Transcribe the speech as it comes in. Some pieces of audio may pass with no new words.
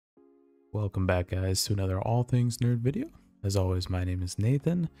Welcome back, guys, to another All Things Nerd video. As always, my name is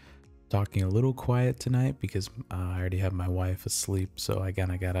Nathan. Talking a little quiet tonight because I already have my wife asleep, so I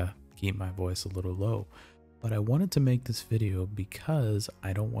kinda gotta keep my voice a little low. But I wanted to make this video because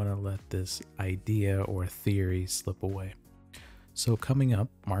I don't want to let this idea or theory slip away. So coming up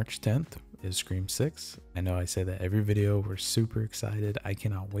March 10th is Scream 6. I know I say that every video. We're super excited. I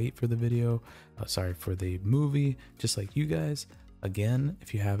cannot wait for the video. For the movie, just like you guys. Again,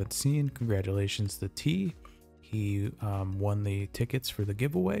 if you haven't seen, congratulations to T. He won the tickets for the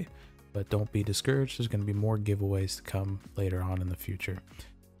giveaway, but don't be discouraged. There's going to be more giveaways to come later on in the future.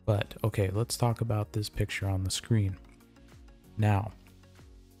 But okay, let's talk about this picture on the screen. Now,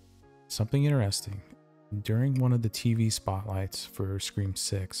 something interesting. During one of the TV spotlights for Scream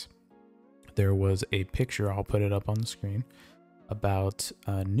 6, there was a picture, I'll put it up on the screen, about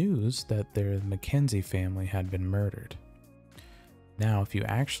news that the Mackenzie family had been murdered. Now, if you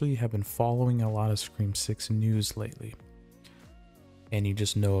actually have been following a lot of Scream 6 news lately, and you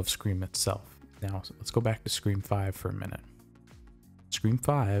just know of Scream itself. Now, let's go back to Scream 5 for a minute. Scream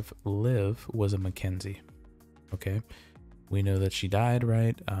 5, Liv was a Mackenzie, okay? We know that she died,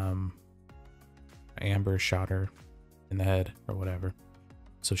 right? Amber shot her in the head or whatever,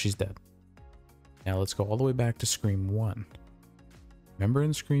 so she's dead. Now, let's go all the way back to Scream 1. Remember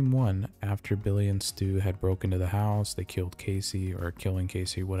in Scream 1, after Billy and Stu had broken into the house, they killed Casey, or killing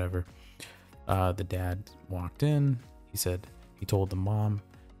Casey, whatever. The dad walked in. He told the mom,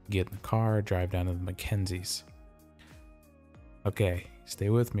 get in the car, drive down to the Mackenzies. Okay, stay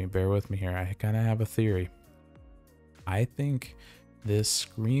with me, bear with me here. I kind of have a theory. I think this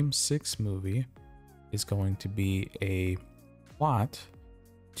Scream 6 movie is going to be a plot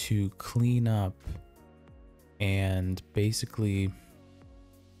to clean up and basically,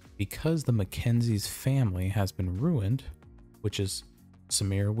 because the Mackenzie's family has been ruined, which is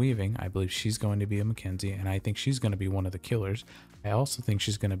Samara Weaving, I believe she's going to be a Mackenzie, and I think she's going to be one of the killers. I also think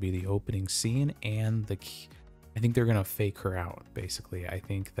she's going to be the opening scene, and I think they're going to fake her out, basically. I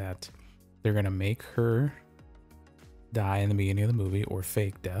think that they're going to make her die in the beginning of the movie, or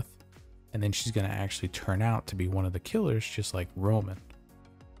fake death, and then she's going to actually turn out to be one of the killers, just like Roman.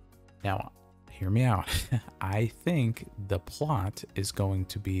 Now, hear me out. I think the plot is going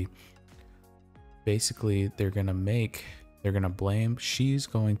to be basically she's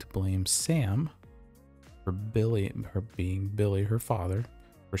going to blame Sam for being Billy, her father,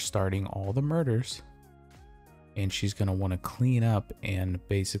 for starting all the murders. And she's going to want to clean up and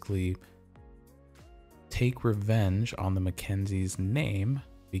basically take revenge on the Mackenzie's name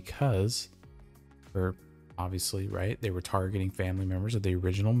because, obviously, right, they were targeting family members of the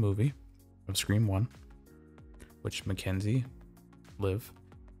original movie of Scream 1, which Mackenzie, Liv,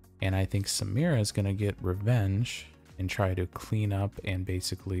 and I think Samara is going to get revenge and try to clean up and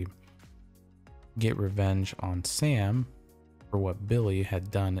basically get revenge on Sam for what Billy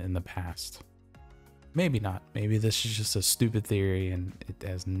had done in the past. Maybe not. Maybe this is just a stupid theory and it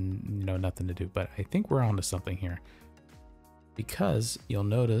has nothing to do, but I think we're onto something here. Because you'll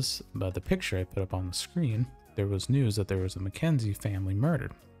notice by the picture I put up on the screen, there was news that there was a Mackenzie family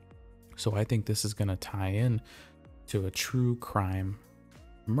murdered. So I think this is going to tie in to a true crime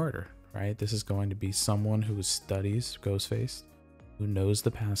murder, right? This is going to be someone who studies Ghostface, who knows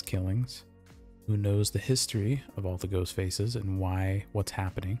the past killings, who knows the history of all the Ghostfaces and what's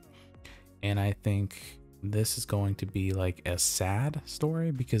happening. And I think this is going to be like a sad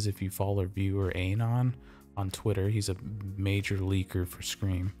story, because if you follow viewer Anon on Twitter, he's a major leaker for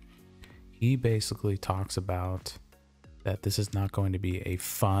Scream. He basically talks about that this is not going to be a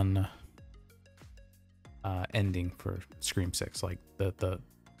fun ending for Scream 6. Like the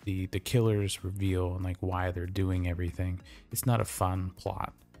killers reveal and like why they're doing everything. It's not a fun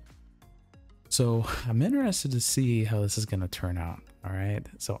plot. So I'm interested to see how this is going to turn out. All right.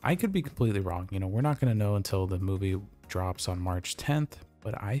 So I could be completely wrong. We're not going to know until the movie drops on March 10th,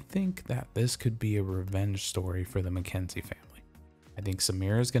 but I think that this could be a revenge story for the Mackenzie family. I think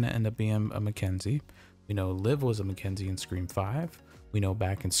Samara is going to end up being a Mackenzie. We know Liv was a Mackenzie in Scream 5. We know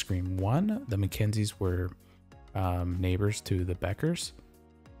back in Scream 1, the Mackenzies were neighbors to the Beckers,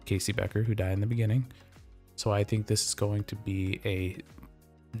 Casey Becker, who died in the beginning. So I think this is going to be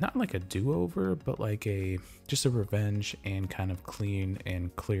not like a do-over, but like just a revenge and kind of clean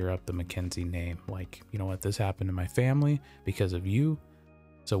and clear up the Mackenzie name. Like, you know what, this happened to my family because of you,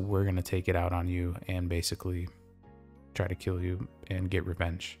 so we're going to take it out on you and basically try to kill you and get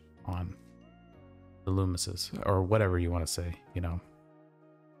revenge on the Loomises, or whatever you want to say,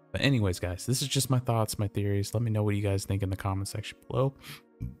 But anyways, guys, this is just my thoughts, my theories. Let me know what you guys think in the comment section below.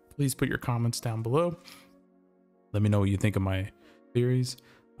 Please put your comments down below. Let me know what you think of my theories.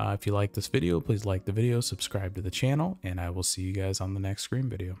 If you like this video, please like the video, subscribe to the channel, and I will see you guys on the next Scream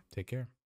video. Take care.